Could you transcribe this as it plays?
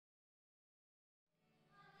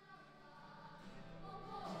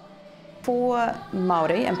For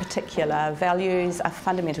Māori in particular, values are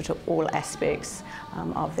fundamental to all aspects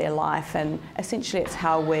of their life, and essentially it's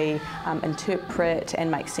how we interpret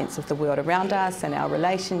and make sense of the world around us and our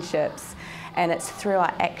relationships, and it's through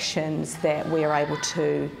our actions that we are able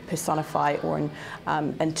to personify or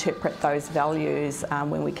interpret those values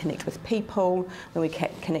when we connect with people, when we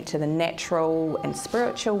connect to the natural and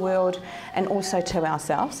spiritual world, and also to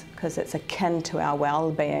ourselves, because it's akin to our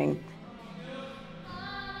well-being.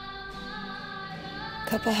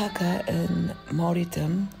 Kapahaka in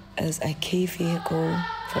Māoridom is a key vehicle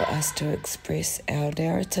for us to express our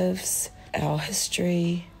narratives, our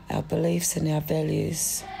history, our beliefs and our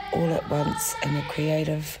values all at once in a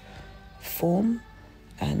creative form,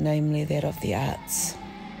 namely that of the arts.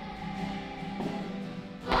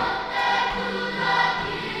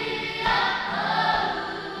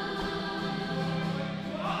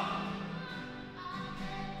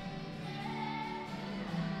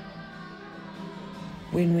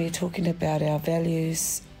 When we're talking about our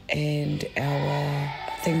values and our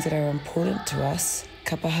things that are important to us,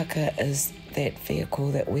 kapahaka is that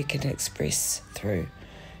vehicle that we can express through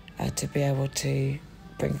to be able to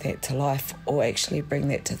bring that to life, or actually bring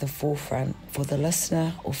that to the forefront for the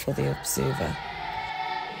listener or for the observer.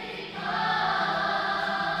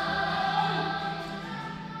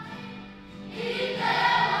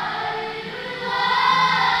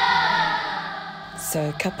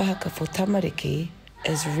 So kapahaka for tamariki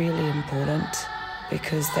is really important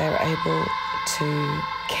because they're able to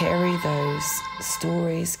carry those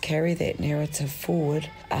stories, carry that narrative forward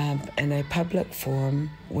in a public forum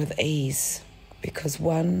with ease, because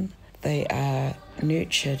one, they are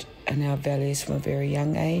nurtured in our values from a very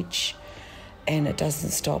young age, and it doesn't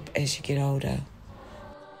stop as you get older.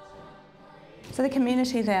 So the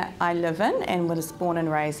community that I live in and was born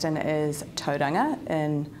and raised in is Tauranga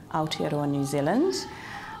in Aotearoa, New Zealand.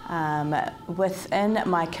 Within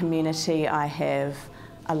my community I have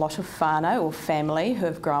a lot of whānau or family who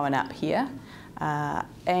have grown up here,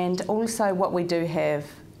 and also what we do have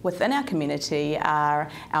within our community are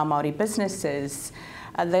our Māori businesses.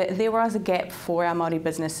 There was a gap for our Māori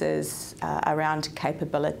businesses around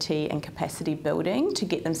capability and capacity building to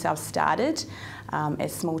get themselves started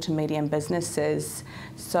as small to medium businesses.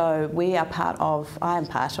 So I am part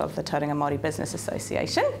of the Tauranga Māori Business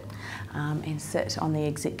Association and sit on the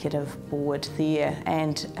executive board there.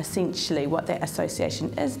 And essentially what that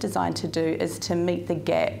association is designed to do is to meet the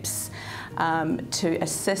gaps to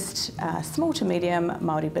assist small to medium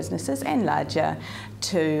Māori businesses and larger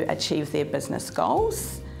to achieve their business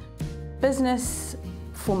goals. Business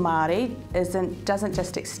for Māori doesn't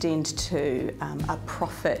just extend to a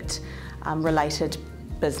profit related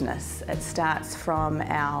business. It starts from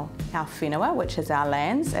our whenua, which is our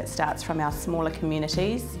lands. It starts from our smaller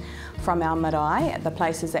communities, from our marae, the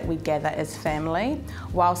places that we gather as family.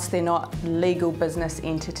 Whilst they're not legal business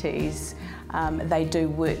entities, they do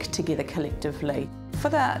work together collectively. For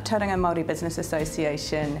the Tauranga Māori Business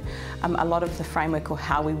Association, a lot of the framework or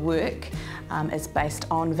how we work is based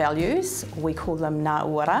on values. We call them ngā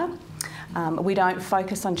ora. We don't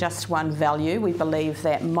focus on just one value. We believe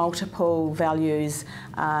that multiple values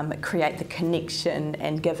create the connection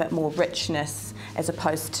and give it more richness as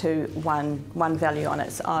opposed to one value on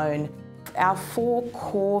its own. Our 4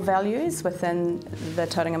 core values within the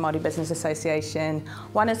Tauranga Māori Business Association,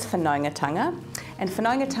 one is whanaungatanga, and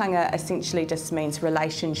whanaungatanga essentially just means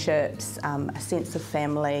relationships, a sense of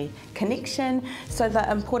family, connection. So the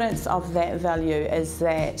importance of that value is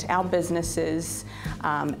that our businesses,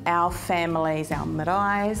 our families, our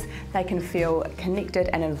maraes, they can feel connected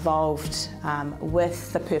and involved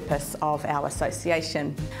with the purpose of our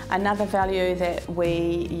association. Another value that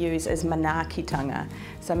we use is manaakitanga.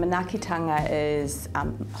 So manaakitanga is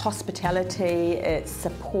hospitality, it's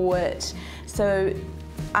support. So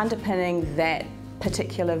underpinning that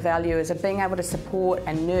particular value is being able to support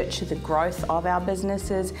and nurture the growth of our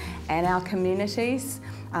businesses and our communities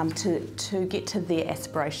to get to their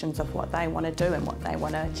aspirations of what they want to do and what they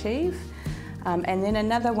want to achieve. And then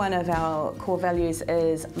another one of our core values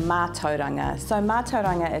is mātauranga. So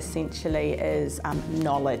mātauranga essentially is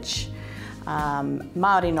knowledge.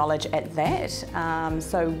 Māori knowledge at that.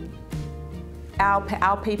 So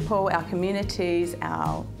our people, our communities,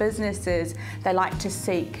 our businesses, they like to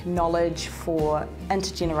seek knowledge for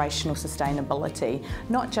intergenerational sustainability,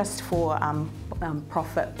 not just for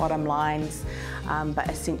profit bottom lines, but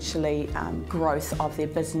essentially growth of their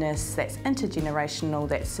business that's intergenerational,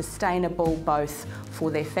 that's sustainable both for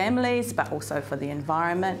their families but also for the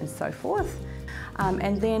environment and so forth.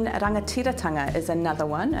 And then rangatiratanga is another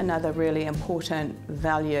one, another really important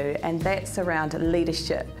value, and that's around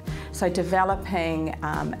leadership. So developing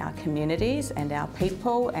our communities and our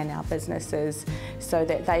people and our businesses so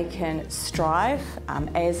that they can strive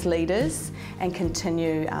as leaders and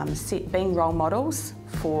continue being role models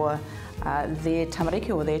for their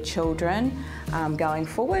tamariki or their children going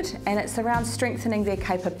forward. And it's around strengthening their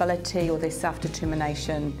capability or their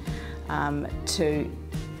self-determination to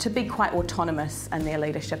be quite autonomous in their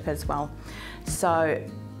leadership as well. So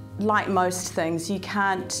like most things, you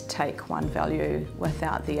can't take one value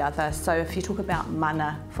without the other. So if you talk about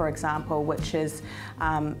mana, for example, which is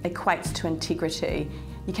equates to integrity,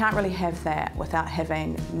 you can't really have that without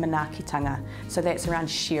having manaakitanga. So that's around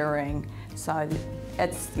sharing. So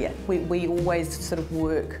it's, yeah, we always sort of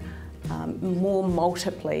work more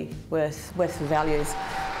multiply with values.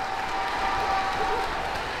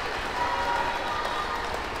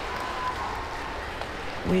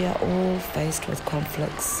 We are all faced with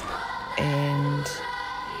conflicts and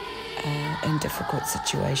in difficult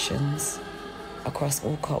situations across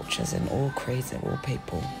all cultures and all creeds and all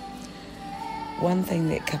people. One thing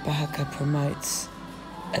that Kapahaka promotes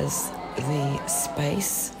is the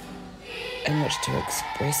space in which to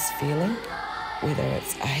express feeling, whether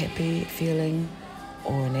it's a happy feeling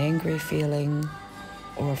or an angry feeling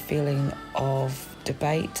or a feeling of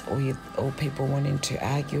debate or people wanting to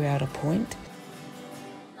argue out a point.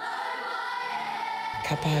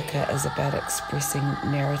 Kapahaka is about expressing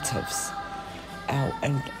narratives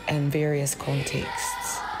in various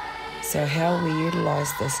contexts. So how we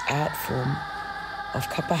utilise this art form of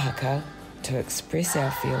kapahaka to express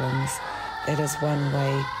our feelings, that is one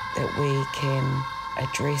way that we can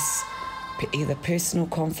address either personal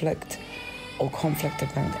conflict or conflict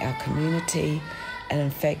among our community, and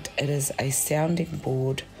in fact it is a sounding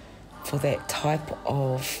board for that type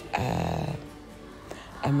of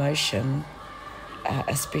emotion,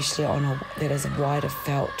 especially that is wider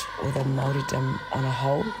felt within Māoridom on a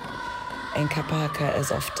whole, and kapahaka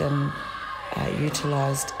is often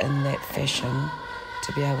utilised in that fashion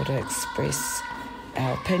to be able to express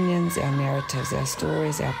our opinions, our narratives, our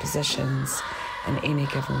stories, our positions in any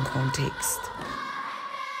given context.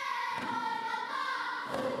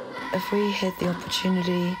 If we had the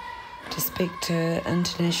opportunity to speak to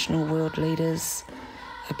international world leaders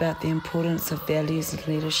about the importance of values and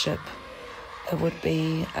leadership, it would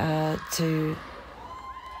be to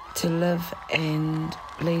live and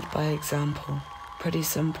lead by example. Pretty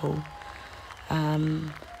simple.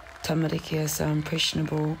 Tamariki are so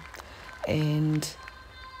impressionable, and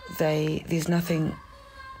there's nothing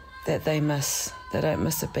that they miss. They don't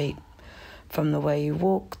miss a beat, from the way you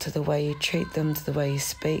walk to the way you treat them to the way you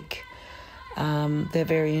speak. They're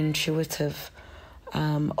very intuitive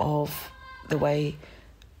of the way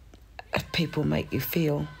people make you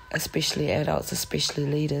feel, especially adults, especially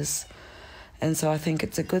leaders. And so I think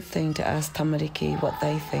it's a good thing to ask tamariki what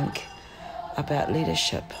they think about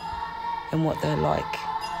leadership and what they like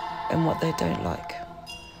and what they don't like.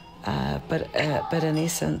 But in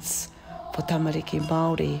essence, for tamariki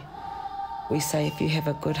Māori, we say if you have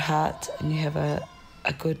a good heart and you have a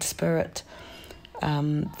good spirit,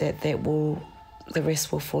 the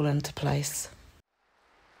rest will fall into place.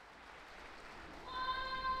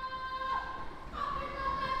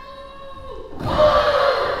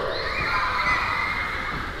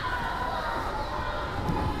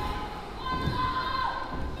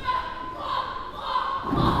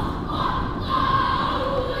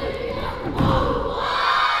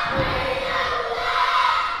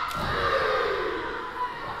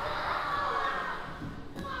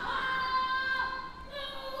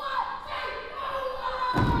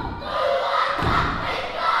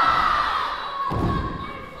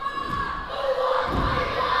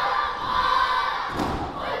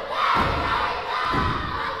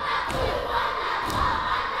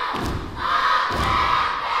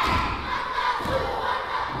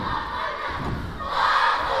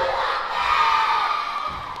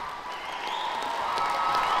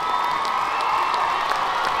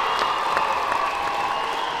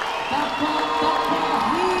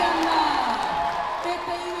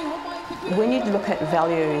 When you look at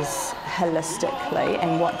values holistically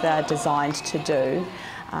and what they're designed to do,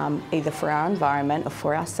 either for our environment or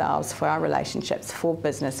for ourselves, for our relationships, for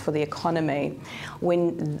business, for the economy,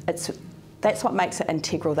 that's what makes it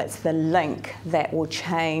integral. That's the link that will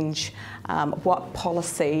change what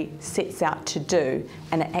policy sets out to do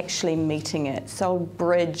and actually meeting it. So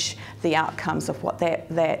bridge the outcomes of what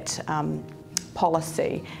that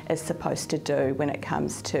policy is supposed to do when it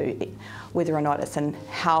comes to whether or not it's in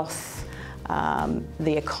health,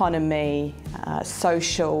 the economy,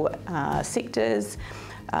 social sectors.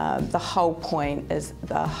 The whole point is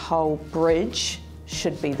the whole bridge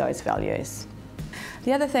should be those values.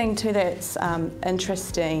 The other thing too that's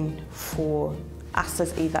interesting for us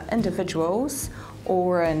as either individuals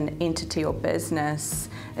or an entity or business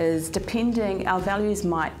is our values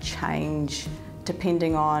might change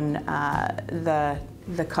depending on the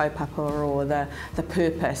kaupapa or the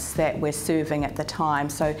purpose that we're serving at the time.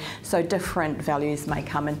 So different values may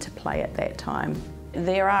come into play at that time.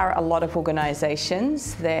 There are a lot of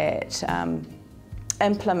organisations that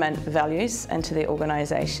implement values into their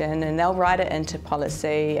organisation, and they'll write it into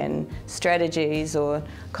policy and strategies or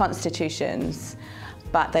constitutions,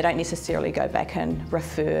 but they don't necessarily go back and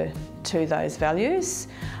refer to those values.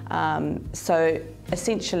 So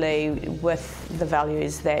essentially, with the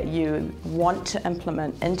values that you want to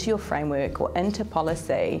implement into your framework or into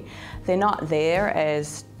policy, they're not there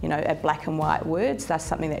as black and white words. That's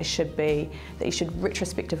something that you should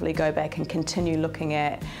retrospectively go back and continue looking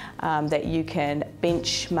at, that you can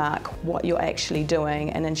benchmark what you're actually doing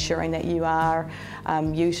and ensuring that you are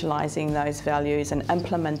utilising those values and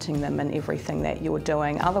implementing them in everything that you're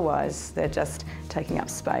doing. Otherwise, they're just taking up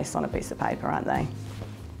space on a piece of paper, aren't they?